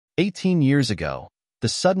18 years ago, the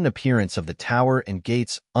sudden appearance of the tower and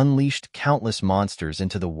gates unleashed countless monsters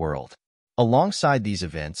into the world. Alongside these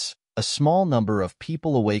events, a small number of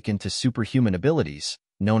people awakened to superhuman abilities,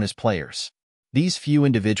 known as players. These few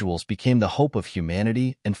individuals became the hope of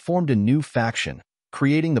humanity and formed a new faction,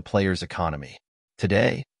 creating the players' economy.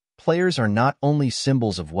 Today, players are not only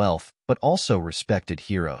symbols of wealth, but also respected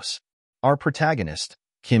heroes. Our protagonist,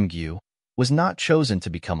 Gi-Gyu, was not chosen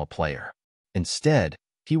to become a player. Instead,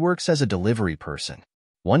 he works as a delivery person.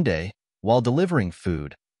 One day, while delivering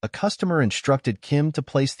food, a customer instructed Kim to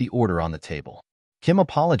place the order on the table. Kim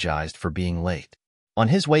apologized for being late. On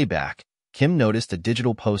his way back, Kim noticed a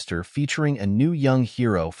digital poster featuring a new young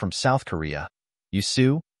hero from South Korea,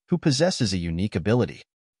 Yusu, who possesses a unique ability.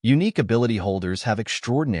 Unique ability holders have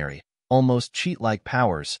extraordinary, almost cheat-like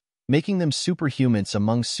powers, making them superhumans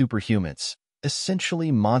among superhumans,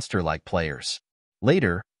 essentially monster-like players.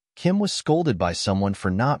 Later, Kim was scolded by someone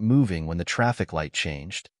for not moving when the traffic light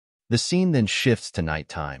changed. The scene then shifts to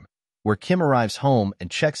nighttime, where Kim arrives home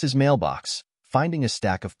and checks his mailbox, finding a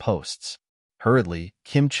stack of posts. Hurriedly,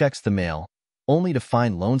 Kim checks the mail, only to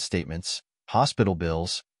find loan statements, hospital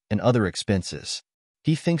bills, and other expenses.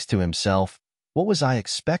 He thinks to himself, "What was I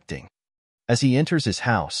expecting?" As he enters his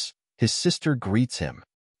house, his sister greets him.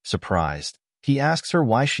 Surprised, he asks her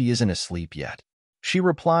why she isn't asleep yet. She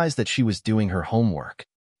replies that she was doing her homework.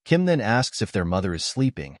 Kim then asks if their mother is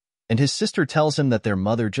sleeping, and his sister tells him that their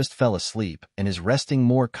mother just fell asleep and is resting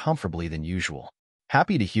more comfortably than usual.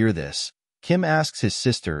 Happy to hear this, Kim asks his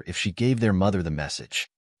sister if she gave their mother the message.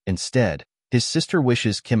 Instead, his sister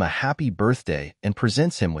wishes Kim a happy birthday and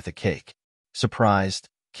presents him with a cake. Surprised,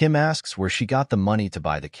 Kim asks where she got the money to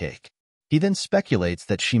buy the cake. He then speculates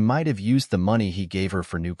that she might have used the money he gave her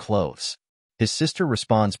for new clothes. His sister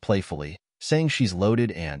responds playfully, saying she's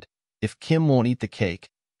loaded and, if Kim won't eat the cake,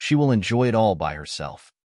 she will enjoy it all by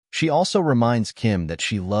herself. She also reminds Kim that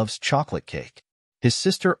she loves chocolate cake. His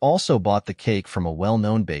sister also bought the cake from a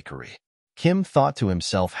well-known bakery. Kim thought to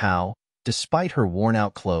himself how, despite her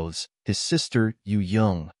worn-out clothes, his sister,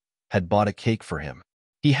 Yu-Young, had bought a cake for him.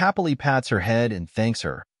 He happily pats her head and thanks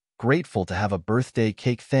her, grateful to have a birthday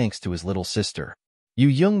cake thanks to his little sister.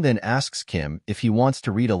 Yu-Young then asks Kim if he wants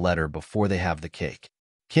to read a letter before they have the cake.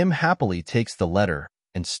 Kim happily takes the letter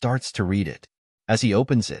and starts to read it. As he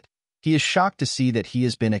opens it, he is shocked to see that he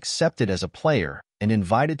has been accepted as a player and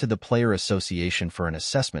invited to the Player Association for an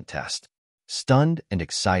assessment test. Stunned and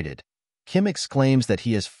excited, Kim exclaims that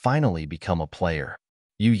he has finally become a player.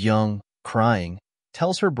 Yu-Young, crying,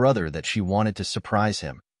 tells her brother that she wanted to surprise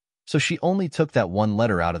him, so she only took that one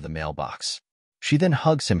letter out of the mailbox. She then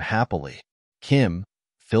hugs him happily. Kim,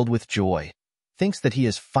 filled with joy, thinks that he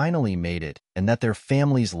has finally made it and that their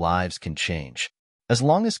families' lives can change. As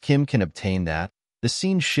long as Kim can obtain that, the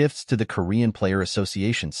scene shifts to the Korean Player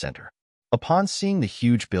Association Center. Upon seeing the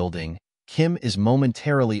huge building, Kim is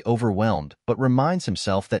momentarily overwhelmed but reminds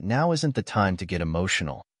himself that now isn't the time to get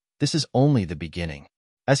emotional. This is only the beginning.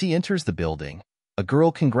 As he enters the building, a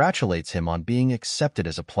girl congratulates him on being accepted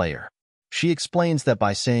as a player. She explains that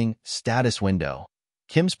by saying status window,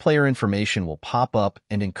 Kim's player information will pop up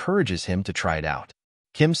and encourages him to try it out.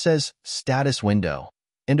 Kim says status window,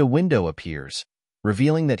 and a window appears,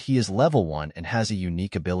 revealing that he is level 1 and has a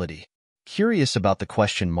unique ability. Curious about the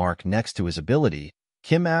question mark next to his ability,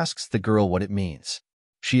 Kim asks the girl what it means.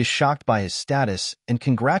 She is shocked by his status and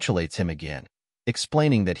congratulates him again,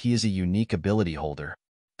 explaining that he is a unique ability holder.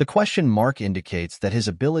 The question mark indicates that his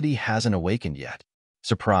ability hasn't awakened yet.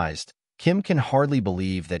 Surprised, Kim can hardly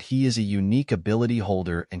believe that he is a unique ability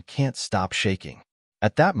holder and can't stop shaking.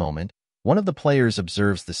 At that moment, one of the players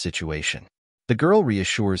observes the situation. The girl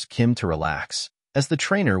reassures Kim to relax, as the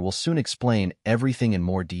trainer will soon explain everything in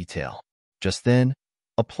more detail. Just then,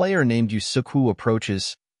 a player named Yusuku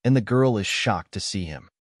approaches, and the girl is shocked to see him.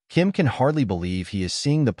 Kim can hardly believe he is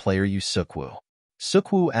seeing the player Yusuku.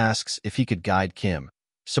 Sukwu asks if he could guide Kim,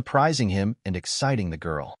 surprising him and exciting the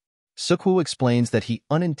girl. Sukwu explains that he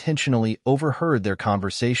unintentionally overheard their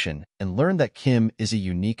conversation and learned that Kim is a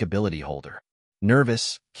unique ability holder.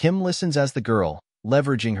 Nervous, Kim listens as the girl,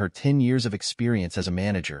 leveraging her 10 years of experience as a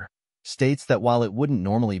manager, states that while it wouldn't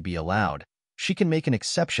normally be allowed, she can make an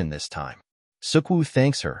exception this time. Sukwu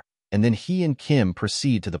thanks her, and then he and Kim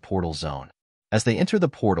proceed to the portal zone. As they enter the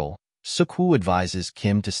portal, Sukwu advises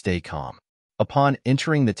Kim to stay calm. Upon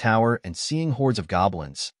entering the tower and seeing hordes of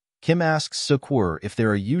goblins, Kim asks Sukwu if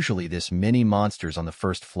there are usually this many monsters on the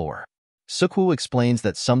first floor. Sukwu explains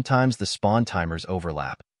that sometimes the spawn timers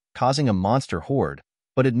overlap, causing a monster horde,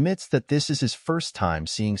 but admits that this is his first time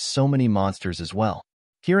seeing so many monsters as well.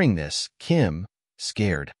 Hearing this, Kim,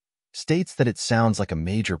 scared, states that it sounds like a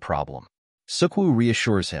major problem. Sukwu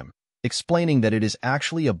reassures him, explaining that it is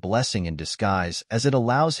actually a blessing in disguise as it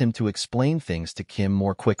allows him to explain things to Kim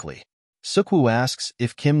more quickly. Sukwu asks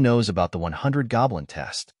if Kim knows about the 100 goblin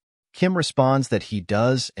test. Kim responds that he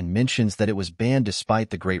does and mentions that it was banned despite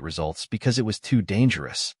the great results because it was too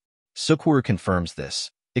dangerous. Sukwu confirms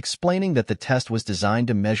this, explaining that the test was designed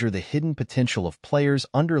to measure the hidden potential of players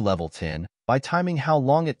under level 10 by timing how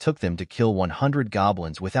long it took them to kill 100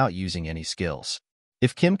 goblins without using any skills.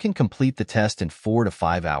 If Kim can complete the test in 4 to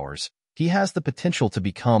 5 hours, he has the potential to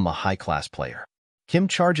become a high-class player. Kim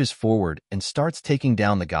charges forward and starts taking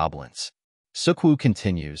down the goblins. Sukwu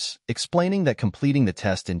continues, explaining that completing the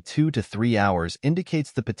test in 2 to 3 hours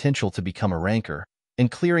indicates the potential to become a ranker, and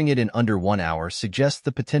clearing it in under 1 hour suggests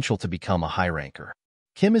the potential to become a high ranker.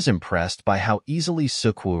 Kim is impressed by how easily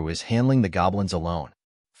Sukwu is handling the goblins alone.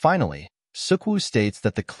 Finally, Sukwu states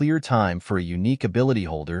that the clear time for a unique ability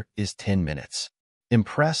holder is 10 minutes.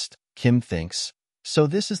 Impressed, Kim thinks, so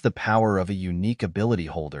this is the power of a unique ability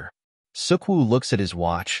holder. Sukwu looks at his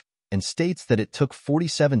watch and states that it took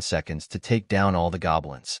 47 seconds to take down all the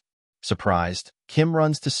goblins. Surprised, Kim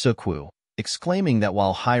runs to Sukwu, exclaiming that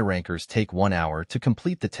while high rankers take 1 hour to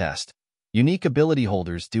complete the test, unique ability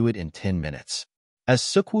holders do it in 10 minutes. As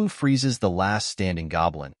Sukwu freezes the last standing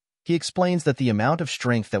goblin, he explains that the amount of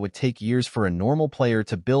strength that would take years for a normal player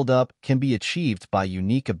to build up can be achieved by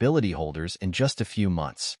unique ability holders in just a few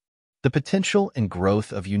months. The potential and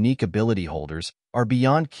growth of unique ability holders are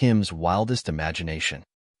beyond Kim's wildest imagination.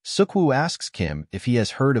 Sukwu asks Kim if he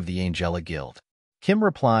has heard of the Angela Guild. Kim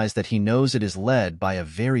replies that he knows it is led by a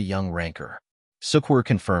very young ranker. Sukwu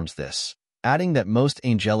confirms this, adding that most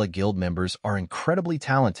Angela Guild members are incredibly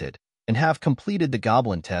talented and have completed the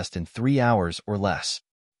goblin test in 3 hours or less.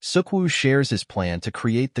 Sukwu shares his plan to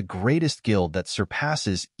create the greatest guild that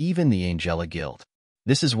surpasses even the Angela Guild.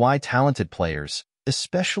 This is why talented players,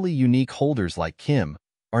 especially unique holders like Kim,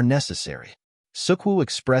 are necessary. Sukwu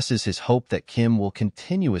expresses his hope that Kim will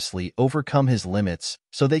continuously overcome his limits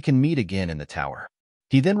so they can meet again in the tower.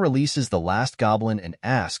 He then releases the last goblin and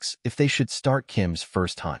asks if they should start Kim's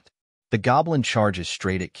first hunt. The goblin charges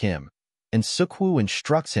straight at Kim, and Sukwu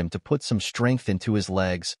instructs him to put some strength into his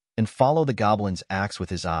legs and follow the goblin's axe with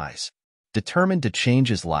his eyes. Determined to change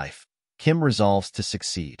his life, Kim resolves to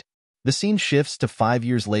succeed. The scene shifts to 5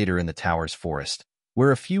 years later in the tower's forest,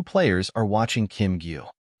 where a few players are watching Gi-Gyu.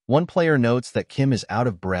 One player notes that Kim is out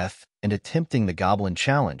of breath and attempting the goblin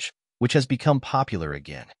challenge, which has become popular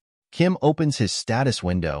again. Kim opens his status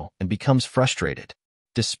window and becomes frustrated.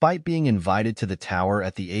 Despite being invited to the tower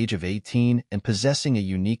at the age of 18 and possessing a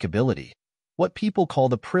unique ability, what people call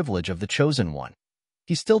the privilege of the chosen one,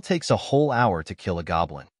 he still takes a whole hour to kill a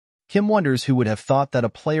goblin. Kim wonders who would have thought that a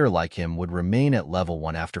player like him would remain at level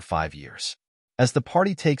 1 after 5 years. As the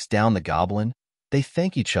party takes down the goblin, they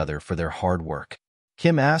thank each other for their hard work.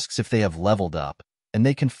 Kim asks if they have leveled up, and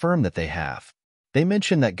they confirm that they have. They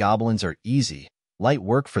mention that goblins are easy, light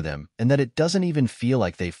work for them, and that it doesn't even feel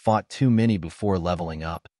like they've fought too many before leveling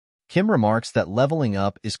up. Kim remarks that leveling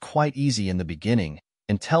up is quite easy in the beginning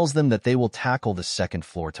and tells them that they will tackle the second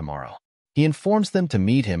floor tomorrow. He informs them to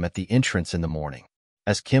meet him at the entrance in the morning.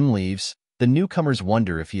 As Kim leaves, the newcomers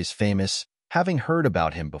wonder if he is famous, having heard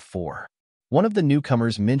about him before. One of the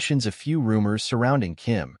newcomers mentions a few rumors surrounding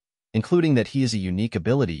Kim, including that he is a unique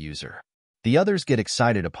ability user. The others get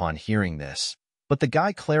excited upon hearing this, but the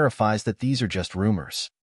guy clarifies that these are just rumors.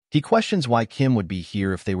 He questions why Kim would be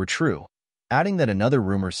here if they were true, adding that another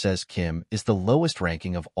rumor says Kim is the lowest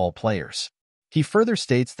ranking of all players. He further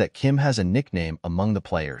states that Kim has a nickname among the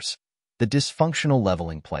players, the dysfunctional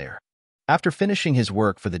leveling player. After finishing his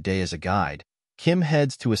work for the day as a guide, Kim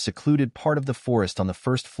heads to a secluded part of the forest on the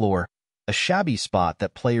first floor, a shabby spot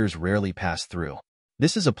that players rarely pass through.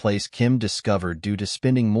 This is a place Kim discovered due to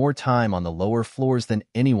spending more time on the lower floors than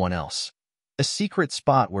anyone else. A secret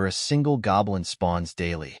spot where a single goblin spawns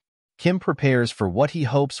daily. Kim prepares for what he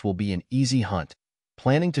hopes will be an easy hunt,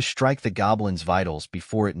 planning to strike the goblin's vitals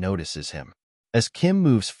before it notices him. As Kim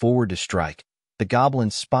moves forward to strike, the goblin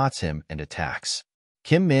spots him and attacks.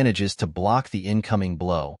 Kim manages to block the incoming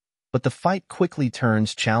blow, but the fight quickly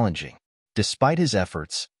turns challenging. Despite his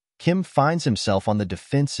efforts, Kim finds himself on the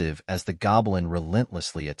defensive as the goblin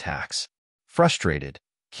relentlessly attacks. Frustrated,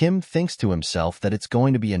 Kim thinks to himself that it's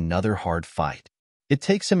going to be another hard fight. It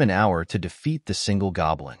takes him an hour to defeat the single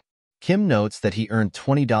goblin. Kim notes that he earned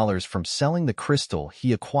 $20 from selling the crystal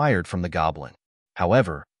he acquired from the goblin.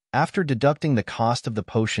 However, after deducting the cost of the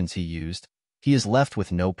potions he used, he is left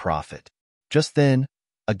with no profit. Just then,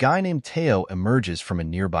 a guy named Teo emerges from a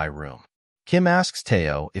nearby room. Kim asks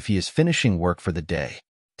Teo if he is finishing work for the day.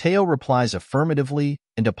 Teo replies affirmatively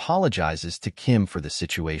and apologizes to Kim for the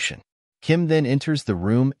situation. Kim then enters the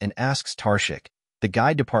room and asks Tarshik, the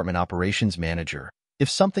guide department operations manager, if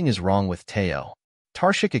something is wrong with Teo.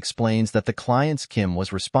 Tarshik explains that the clients Kim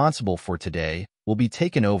was responsible for today will be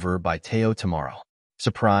taken over by Teo tomorrow.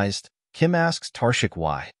 Surprised, Kim asks Tarshik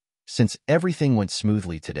why, since everything went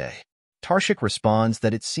smoothly today. Tarshik responds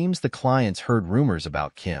that it seems the clients heard rumors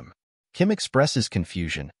about Kim. Kim expresses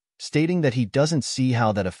confusion, stating that he doesn't see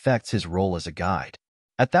how that affects his role as a guide.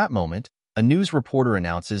 At that moment, a news reporter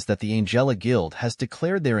announces that the Angela Guild has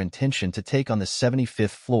declared their intention to take on the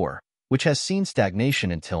 75th floor, which has seen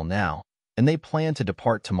stagnation until now, and they plan to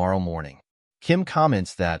depart tomorrow morning. Kim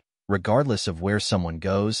comments that, regardless of where someone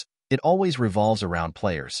goes, it always revolves around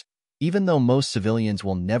players, even though most civilians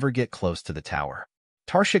will never get close to the tower.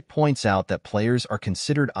 Tarshik points out that players are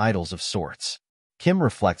considered idols of sorts. Kim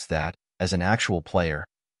reflects that, as an actual player,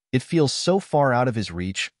 it feels so far out of his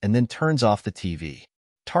reach and then turns off the TV.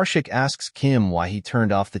 Tarshik asks Kim why he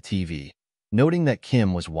turned off the TV, noting that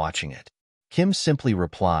Kim was watching it. Kim simply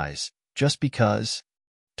replies, just because.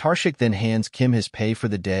 Tarshik then hands Kim his pay for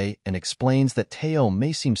the day and explains that Teo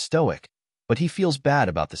may seem stoic, but he feels bad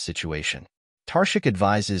about the situation. Tarshik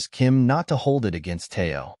advises Kim not to hold it against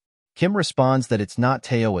Teo. Kim responds that it's not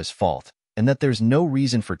Teo's fault and that there's no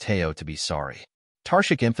reason for Teo to be sorry.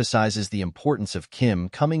 Tarshik emphasizes the importance of Kim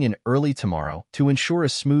coming in early tomorrow to ensure a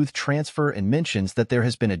smooth transfer and mentions that there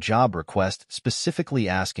has been a job request specifically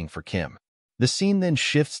asking for Kim. The scene then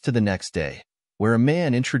shifts to the next day, where a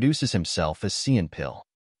man introduces himself as Seonpil.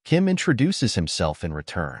 Kim introduces himself in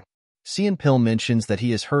return. Seonpil mentions that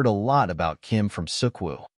he has heard a lot about Kim from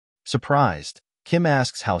Seokwoo. Surprised, Kim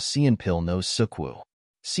asks how Seonpil knows Seokwoo.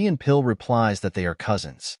 Seonpil replies that they are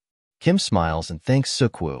cousins. Kim smiles and thanks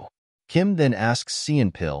Seokwoo. Kim then asks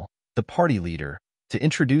Seonpil, the party leader, to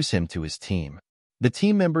introduce him to his team. The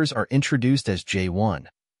team members are introduced as Jae-won,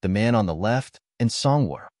 the man on the left, and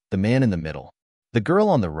Songwoo, the man in the middle. The girl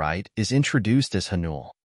on the right is introduced as Hanul.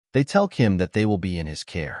 They tell Kim that they will be in his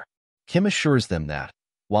care. Kim assures them that,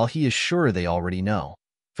 while he is sure they already know,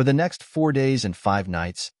 for the next 4 days and 5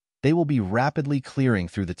 nights, they will be rapidly clearing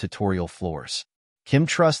through the tutorial floors. Kim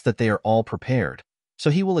trusts that they are all prepared, so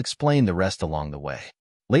he will explain the rest along the way.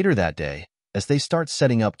 Later that day, as they start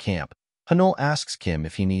setting up camp, Hanul asks Kim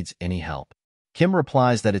if he needs any help. Kim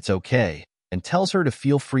replies that it's okay and tells her to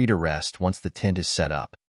feel free to rest once the tent is set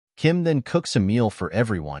up. Kim then cooks a meal for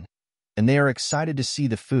everyone, and they are excited to see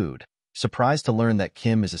the food, surprised to learn that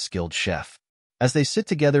Kim is a skilled chef. As they sit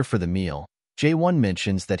together for the meal, Jae-won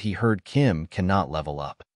mentions that he heard Kim cannot level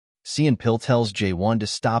up. Seonpil tells Jae-won to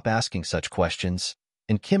stop asking such questions,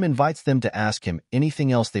 and Kim invites them to ask him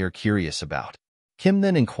anything else they are curious about. Kim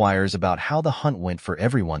then inquires about how the hunt went for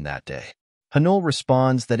everyone that day. Hanul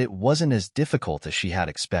responds that it wasn't as difficult as she had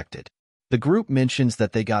expected. The group mentions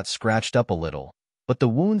that they got scratched up a little, but the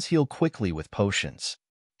wounds heal quickly with potions.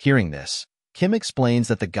 Hearing this, Kim explains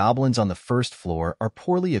that the goblins on the first floor are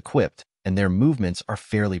poorly equipped and their movements are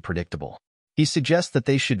fairly predictable. He suggests that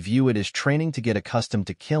they should view it as training to get accustomed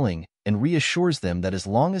to killing and reassures them that as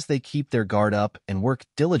long as they keep their guard up and work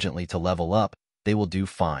diligently to level up, they will do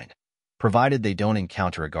fine, provided they don't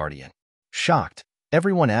encounter a guardian. Shocked,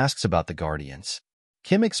 everyone asks about the guardians.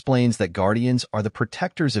 Kim explains that guardians are the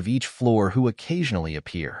protectors of each floor who occasionally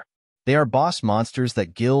appear. They are boss monsters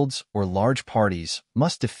that guilds or large parties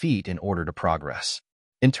must defeat in order to progress.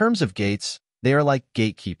 In terms of gates, they are like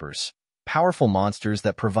gatekeepers, powerful monsters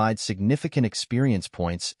that provide significant experience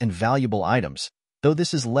points and valuable items, though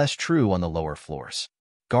this is less true on the lower floors.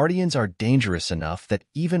 Guardians are dangerous enough that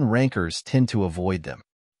even rankers tend to avoid them.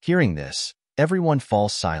 Hearing this, everyone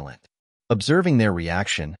falls silent. Observing their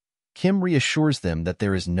reaction, Kim reassures them that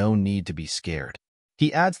there is no need to be scared.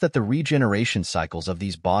 He adds that the regeneration cycles of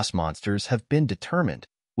these boss monsters have been determined,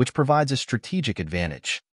 which provides a strategic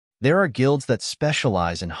advantage. There are guilds that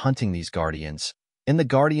specialize in hunting these guardians, and the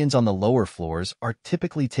guardians on the lower floors are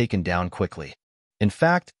typically taken down quickly. In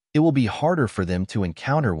fact, it will be harder for them to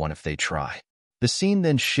encounter one if they try. The scene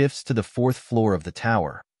then shifts to the 4th floor of the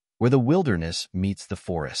tower, where the wilderness meets the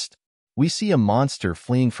forest. We see a monster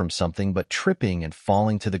fleeing from something but tripping and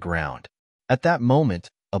falling to the ground. At that moment,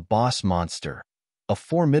 a boss monster, a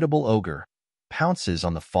formidable ogre, pounces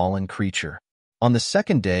on the fallen creature. On the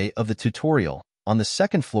second day of the tutorial, on the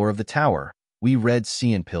 2nd floor of the tower, we read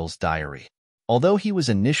Seonpil's diary. Although he was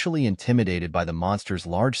initially intimidated by the monster's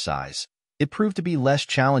large size, it proved to be less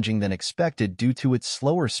challenging than expected due to its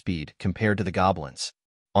slower speed compared to the goblins.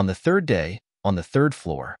 On the 3rd day, on the 3rd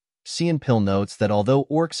floor, Seonpil notes that although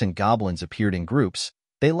orcs and goblins appeared in groups,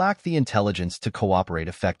 they lacked the intelligence to cooperate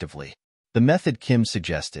effectively. The method Kim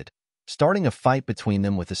suggested, starting a fight between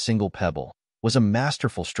them with a single pebble, was a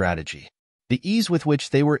masterful strategy. The ease with which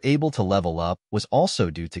they were able to level up was also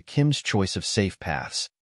due to Kim's choice of safe paths.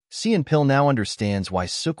 Seonpil now understands why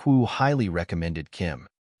Seok-woo highly recommended Kim.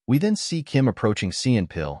 We then see Kim approaching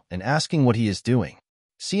Seonpil and asking what he is doing.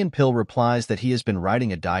 Seonpil replies that he has been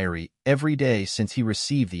writing a diary every day since he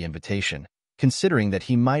received the invitation, considering that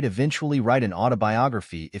he might eventually write an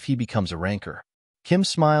autobiography if he becomes a ranker. Kim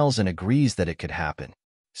smiles and agrees that it could happen.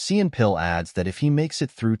 Seonpil adds that if he makes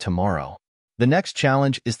it through tomorrow. The next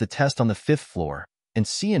challenge is the test on the 5th floor, and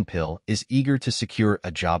Seonpil is eager to secure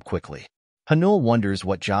a job quickly. Hanul wonders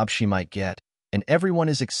what job she might get, and everyone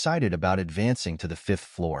is excited about advancing to the 5th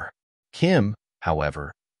floor. Kim,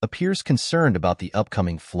 however, appears concerned about the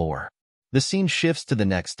upcoming floor. The scene shifts to the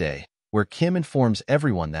next day, where Kim informs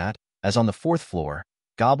everyone that, as on the 4th floor,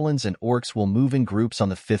 goblins and orcs will move in groups on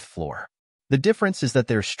the 5th floor. The difference is that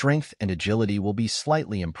their strength and agility will be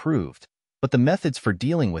slightly improved, but the methods for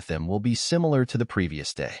dealing with them will be similar to the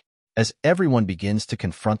previous day. As everyone begins to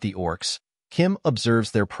confront the orcs, Kim observes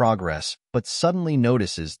their progress but suddenly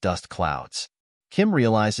notices dust clouds. Kim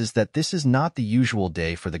realizes that this is not the usual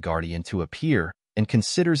day for the Guardian to appear and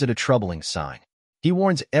considers it a troubling sign. He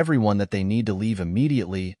warns everyone that they need to leave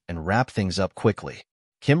immediately and wrap things up quickly.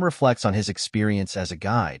 Kim reflects on his experience as a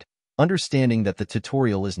guide, understanding that the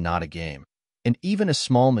tutorial is not a game, and even a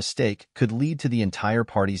small mistake could lead to the entire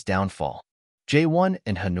party's downfall. Jae-won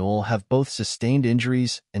and Hanul have both sustained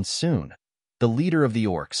injuries, and soon, the leader of the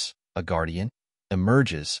orcs, a guardian,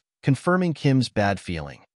 emerges, confirming Kim's bad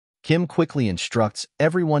feeling. Kim quickly instructs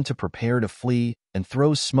everyone to prepare to flee and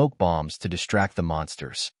throws smoke bombs to distract the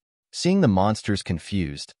monsters. Seeing the monsters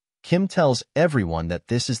confused, Kim tells everyone that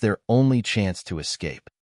this is their only chance to escape.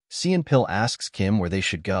 Seonpil asks Kim where they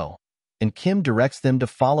should go, and Kim directs them to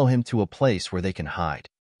follow him to a place where they can hide.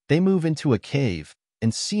 They move into a cave,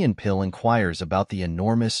 and Seonpil inquires about the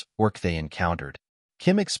enormous orc they encountered.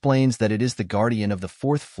 Kim explains that it is the guardian of the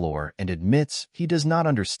 4th floor and admits he does not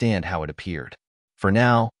understand how it appeared. For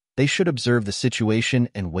now, they should observe the situation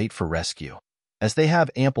and wait for rescue, as they have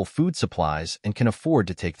ample food supplies and can afford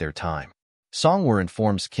to take their time. Songwoo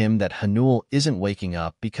informs Kim that Hanul isn't waking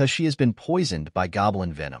up because she has been poisoned by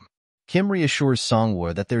goblin venom. Kim reassures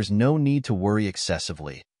Songwoo that there's no need to worry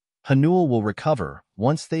excessively. Hanul will recover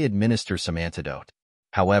once they administer some antidote.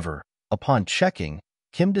 However, upon checking,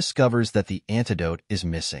 Kim discovers that the antidote is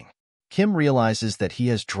missing. Kim realizes that he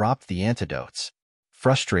has dropped the antidotes.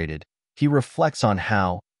 Frustrated, he reflects on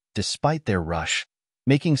how, despite their rush,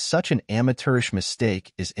 making such an amateurish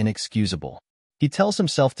mistake is inexcusable. He tells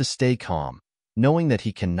himself to stay calm, knowing that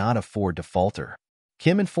he cannot afford to falter.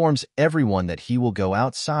 Kim informs everyone that he will go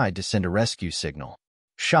outside to send a rescue signal.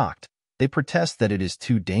 Shocked, they protest that it is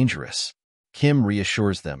too dangerous. Kim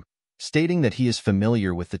reassures them, stating that he is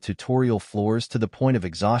familiar with the tutorial floors to the point of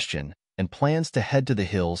exhaustion and plans to head to the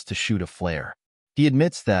hills to shoot a flare. He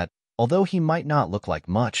admits that, although he might not look like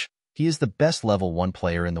much, he is the best level 1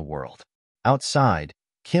 player in the world. Outside,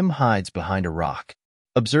 Kim hides behind a rock.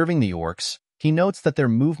 Observing the orcs, he notes that their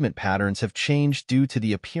movement patterns have changed due to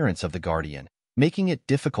the appearance of the Guardian, making it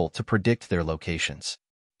difficult to predict their locations.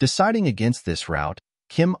 Deciding against this route,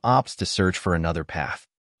 Kim opts to search for another path.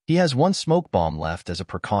 He has one smoke bomb left as a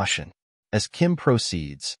precaution. As Kim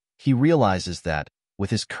proceeds, he realizes that, with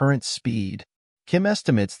his current speed, Kim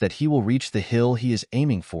estimates that he will reach the hill he is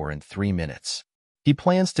aiming for in 3 minutes. He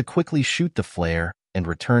plans to quickly shoot the flare and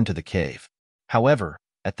return to the cave. However,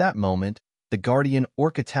 at that moment, the Guardian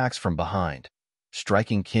orc attacks from behind,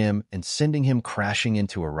 striking Kim and sending him crashing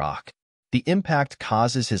into a rock. The impact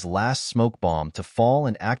causes his last smoke bomb to fall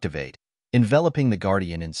and activate, enveloping the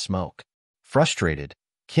Guardian in smoke. Frustrated,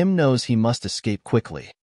 Kim knows he must escape quickly.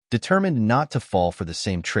 Determined not to fall for the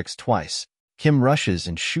same tricks twice, Kim rushes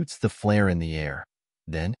and shoots the flare in the air.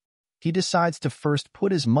 Then, he decides to first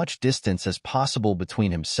put as much distance as possible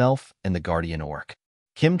between himself and the Guardian orc.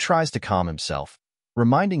 Kim tries to calm himself,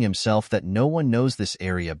 reminding himself that no one knows this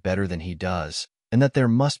area better than he does, and that there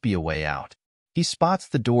must be a way out. He spots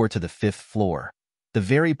the door to the 5th floor, the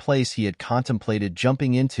very place he had contemplated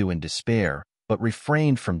jumping into in despair, but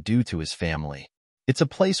refrained from due to his family. It's a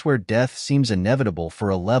place where death seems inevitable for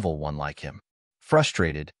a level 1 like him.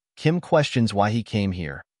 Frustrated, Kim questions why he came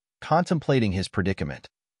here, contemplating his predicament.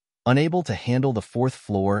 Unable to handle the 4th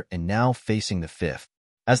floor and now facing the 5th,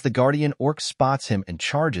 as the Guardian orc spots him and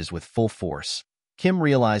charges with full force, Kim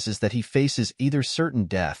realizes that he faces either certain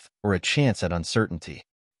death or a chance at uncertainty.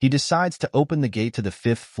 He decides to open the gate to the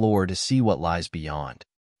 5th floor to see what lies beyond.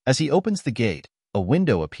 As he opens the gate, a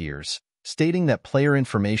window appears, stating that player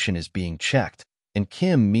information is being checked, and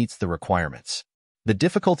Kim meets the requirements. The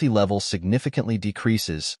difficulty level significantly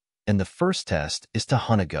decreases, and the first test is to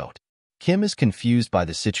hunt a goat. Kim is confused by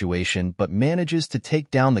the situation but manages to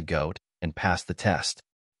take down the goat and pass the test.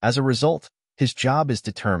 As a result, his job is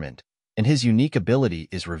determined, and his unique ability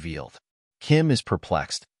is revealed. Kim is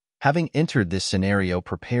perplexed, having entered this scenario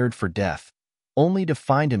prepared for death, only to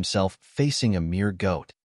find himself facing a mere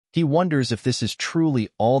goat. He wonders if this is truly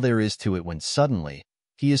all there is to it when suddenly,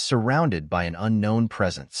 he is surrounded by an unknown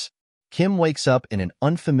presence. Kim wakes up in an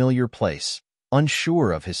unfamiliar place,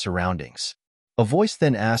 unsure of his surroundings. A voice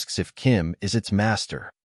then asks if Kim is its master.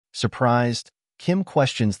 Surprised, Kim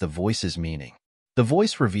questions the voice's meaning. The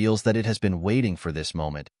voice reveals that it has been waiting for this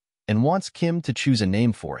moment and wants Kim to choose a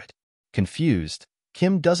name for it. Confused,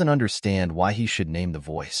 Kim doesn't understand why he should name the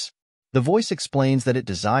voice. The voice explains that it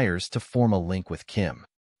desires to form a link with Kim.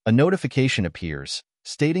 A notification appears,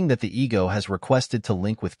 stating that the ego has requested to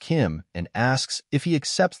link with Kim and asks if he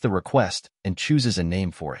accepts the request and chooses a name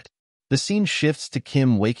for it. The scene shifts to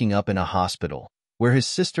Kim waking up in a hospital, where his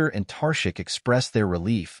sister and Tarshik express their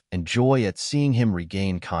relief and joy at seeing him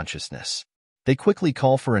regain consciousness. They quickly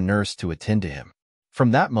call for a nurse to attend to him.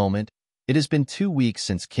 From that moment, it has been 2 weeks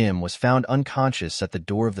since Kim was found unconscious at the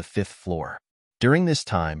door of the 5th floor. During this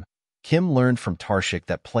time, Kim learned from Tarshik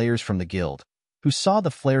that players from the guild, who saw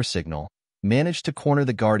the flare signal, managed to corner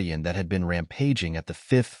the Guardian that had been rampaging at the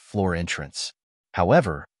 5th floor entrance.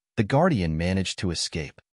 However, the Guardian managed to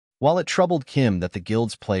escape. While it troubled Kim that the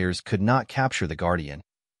guild's players could not capture the Guardian,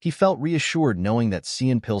 he felt reassured knowing that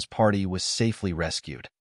Seonpil's party was safely rescued.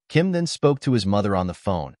 Kim then spoke to his mother on the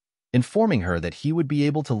phone, informing her that he would be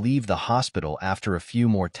able to leave the hospital after a few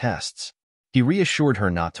more tests. He reassured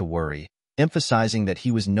her not to worry, emphasizing that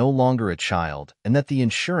he was no longer a child and that the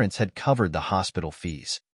insurance had covered the hospital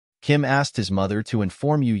fees. Kim asked his mother to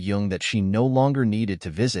inform Yu Young that she no longer needed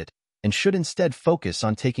to visit and should instead focus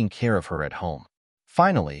on taking care of her at home.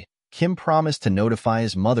 Finally, Kim promised to notify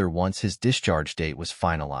his mother once his discharge date was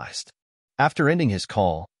finalized. After ending his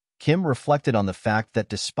call, Kim reflected on the fact that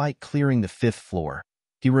despite clearing the 5th floor,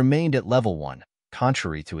 he remained at level 1,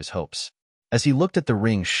 contrary to his hopes. As he looked at the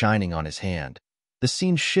ring shining on his hand, the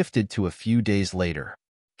scene shifted to a few days later.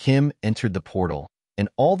 Kim entered the portal, and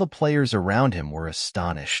all the players around him were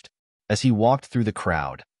astonished. As he walked through the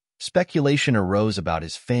crowd, speculation arose about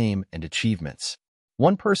his fame and achievements.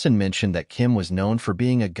 One person mentioned that Kim was known for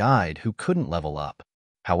being a guide who couldn't level up.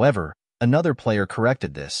 However, another player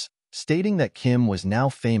corrected this, stating that Kim was now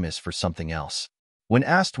famous for something else. When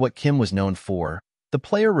asked what Kim was known for, the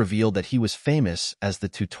player revealed that he was famous as the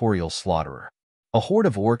tutorial slaughterer. A horde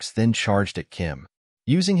of orcs then charged at Kim.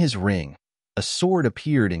 Using his ring, a sword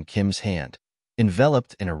appeared in Kim's hand,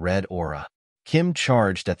 enveloped in a red aura. Kim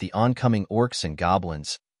charged at the oncoming orcs and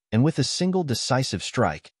goblins, and with a single decisive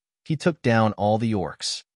strike, he took down all the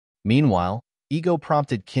orcs. Meanwhile, Ego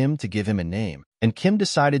prompted Kim to give him a name, and Kim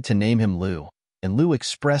decided to name him Lu, and Lu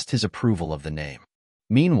expressed his approval of the name.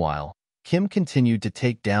 Meanwhile, Kim continued to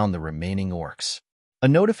take down the remaining orcs. A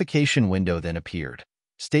notification window then appeared,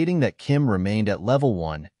 stating that Kim remained at level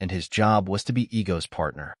 1 and his job was to be Ego's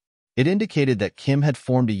partner. It indicated that Kim had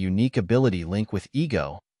formed a unique ability link with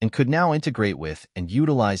Ego and could now integrate with and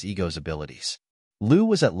utilize Ego's abilities. Lu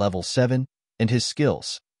was at level 7, and his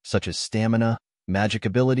skills, such as stamina, magic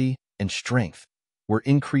ability, and strength, were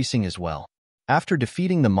increasing as well. After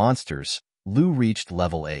defeating the monsters, Lu reached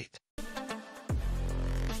level 8.